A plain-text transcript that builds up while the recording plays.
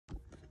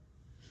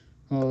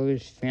Oh,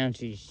 this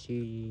fancy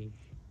CD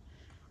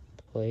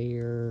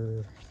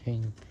player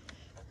thing.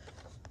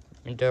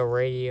 The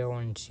radio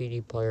and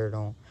CD player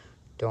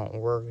don't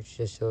work. It's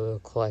just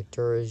a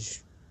collector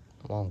is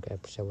won't get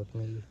upset with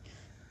me.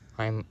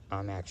 I'm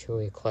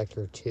actually a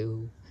collector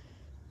too.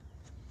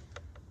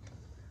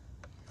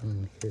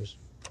 Here's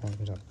one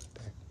up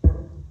back.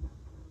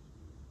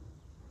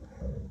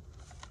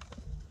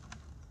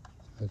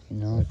 Okay,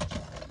 now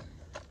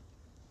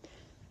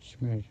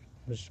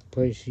let's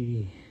play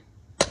CD.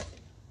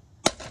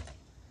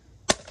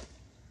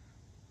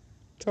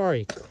 It's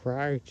already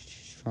cracked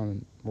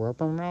from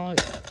rubber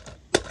mallet.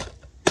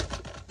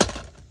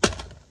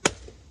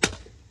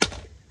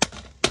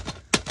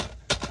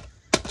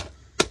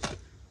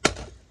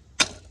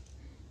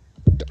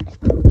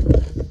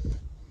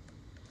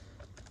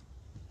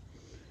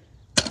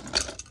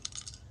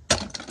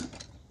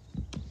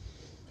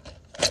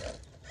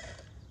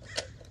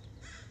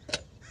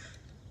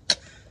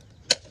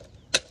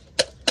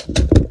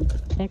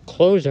 Don't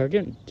close. I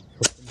didn't.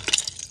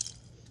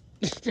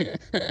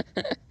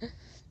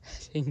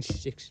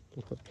 Things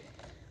explode.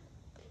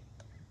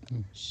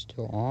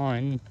 Still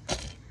on.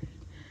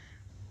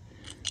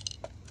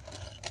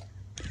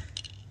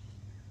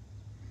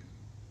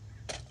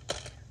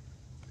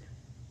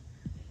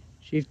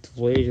 See if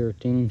the laser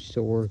thing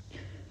still works.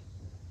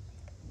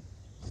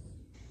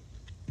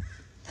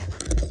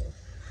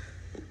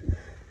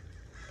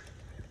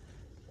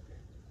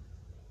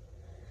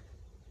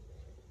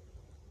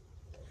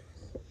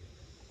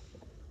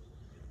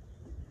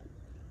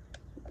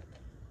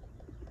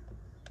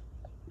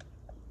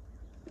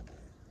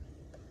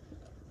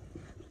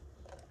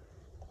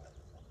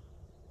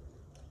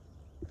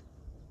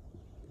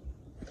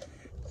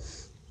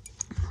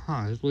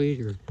 This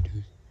laser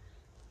doesn't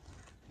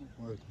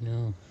work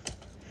now.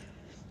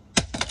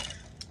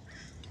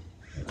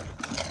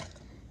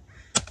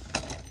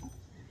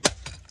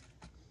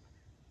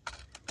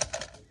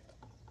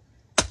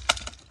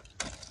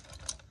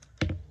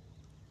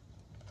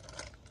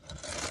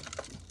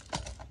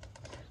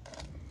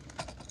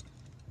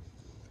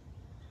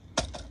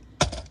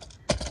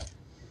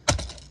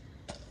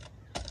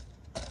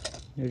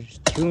 They're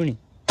just tuning.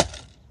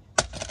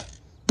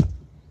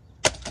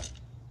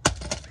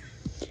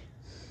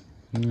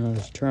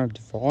 Let's turn up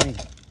the volume.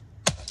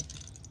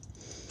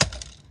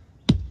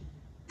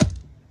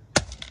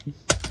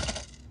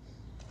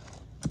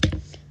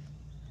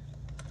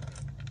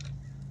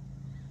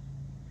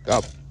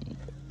 Up.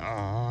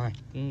 I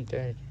think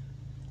that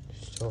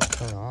still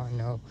turn on.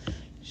 No,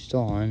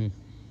 still on.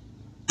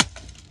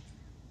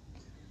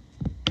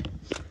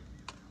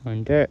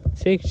 And that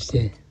fixed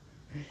it.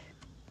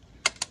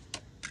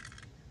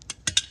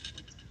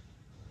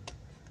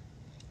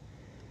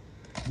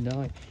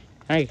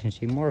 Now you can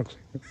see more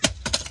clear.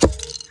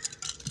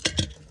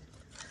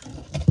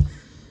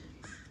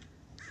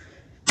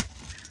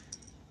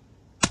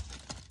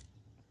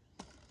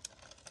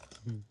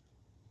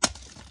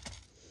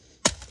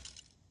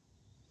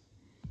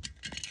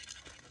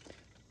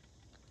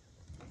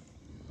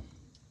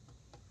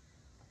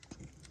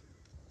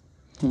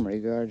 Oh my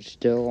god, it's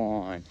still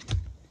on.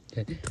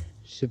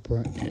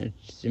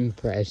 It's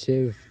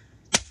impressive.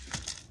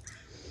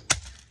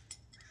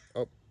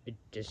 Oh, it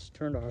just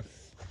turned off.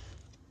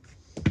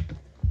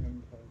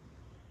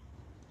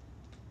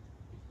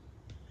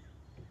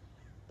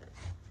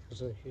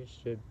 So here's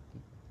the.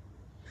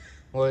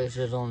 What is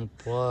it on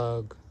the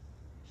plug?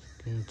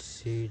 You can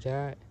see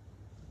that.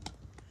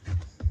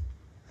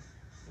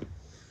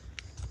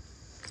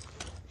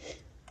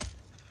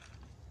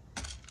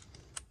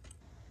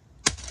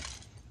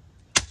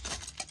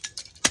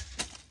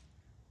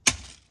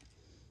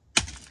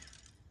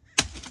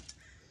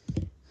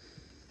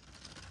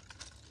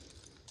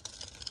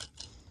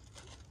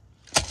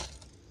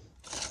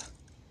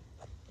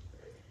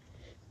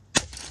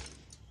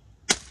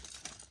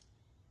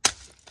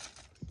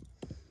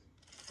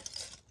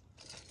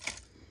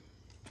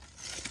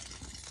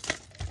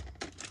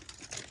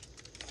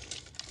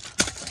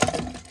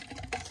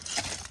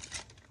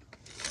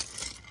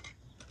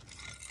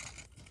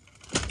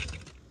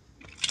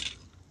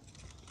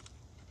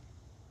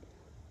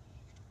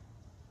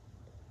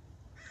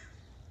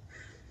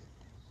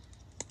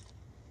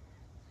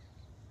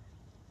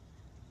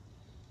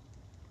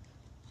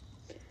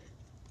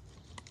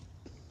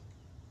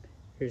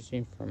 Here's the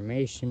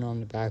information on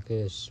the back of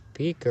the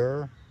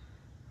speaker.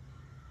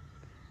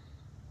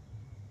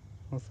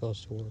 What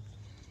else to work?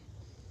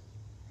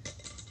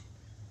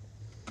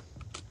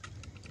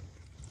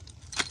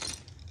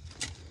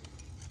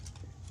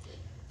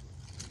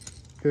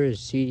 Here's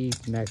a CD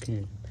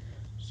mechanism.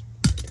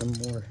 Some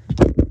more.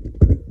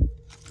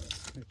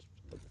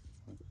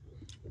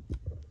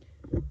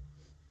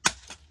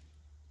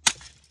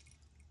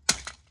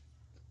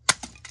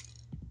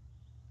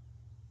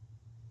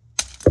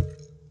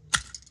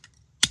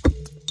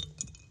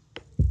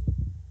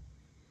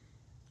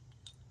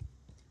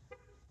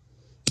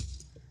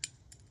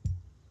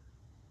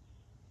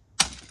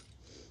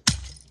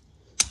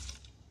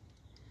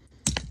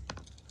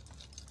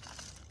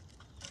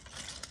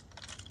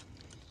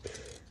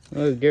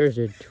 Look, there's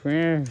a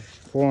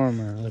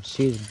transformer. Let's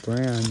see the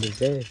brand of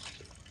this.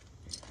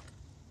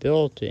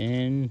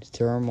 Built-in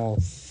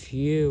thermal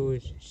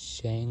fuse,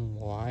 saying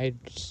wide.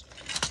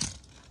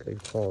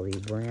 Good quality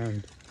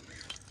brand.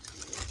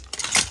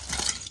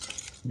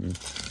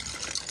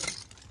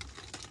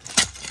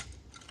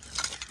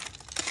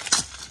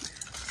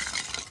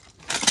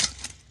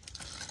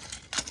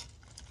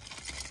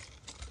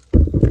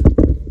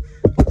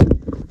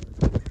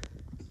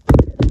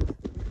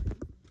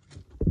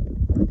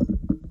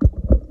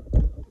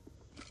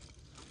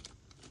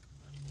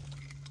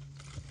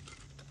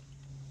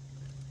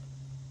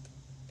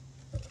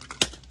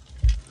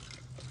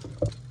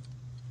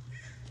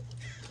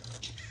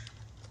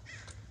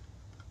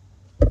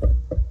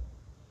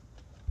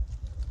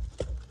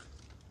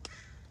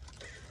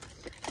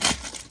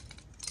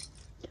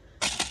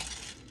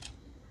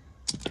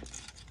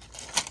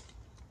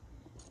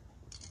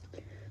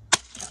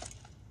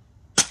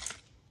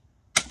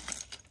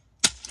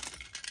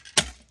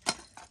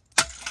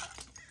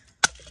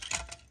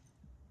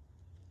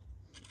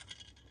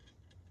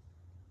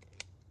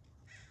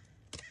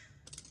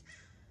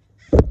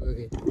 Look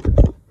at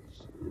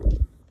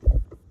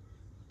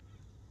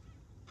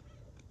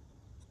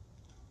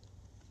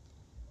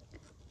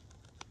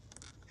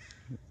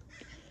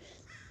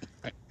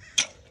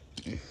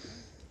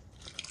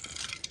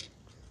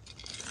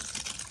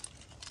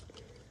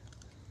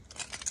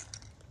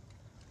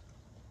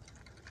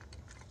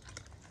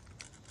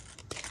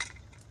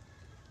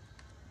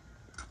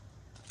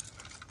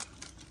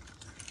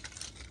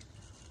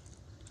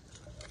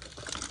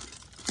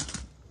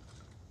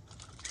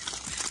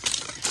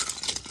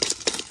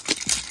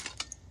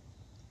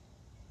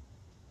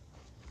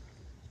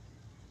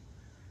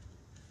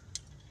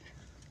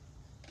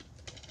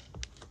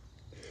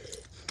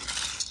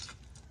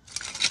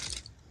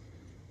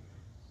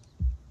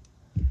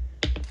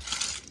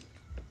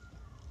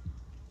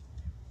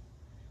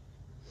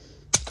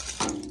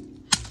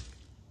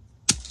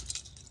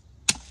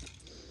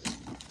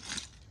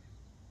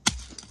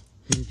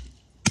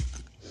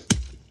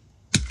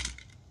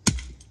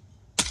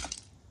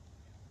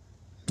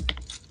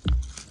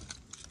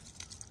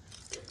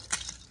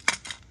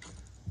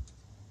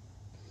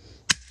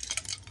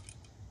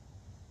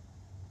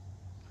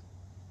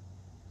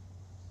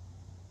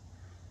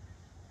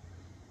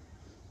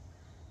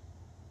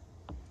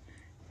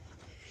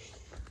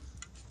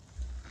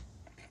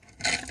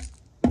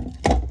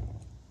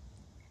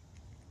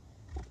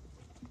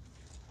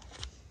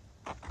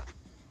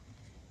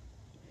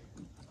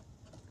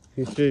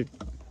It's a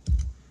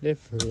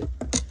different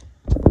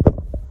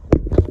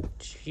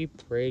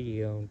cheap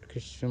radio,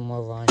 custom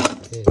line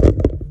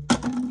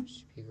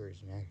speakers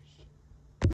next.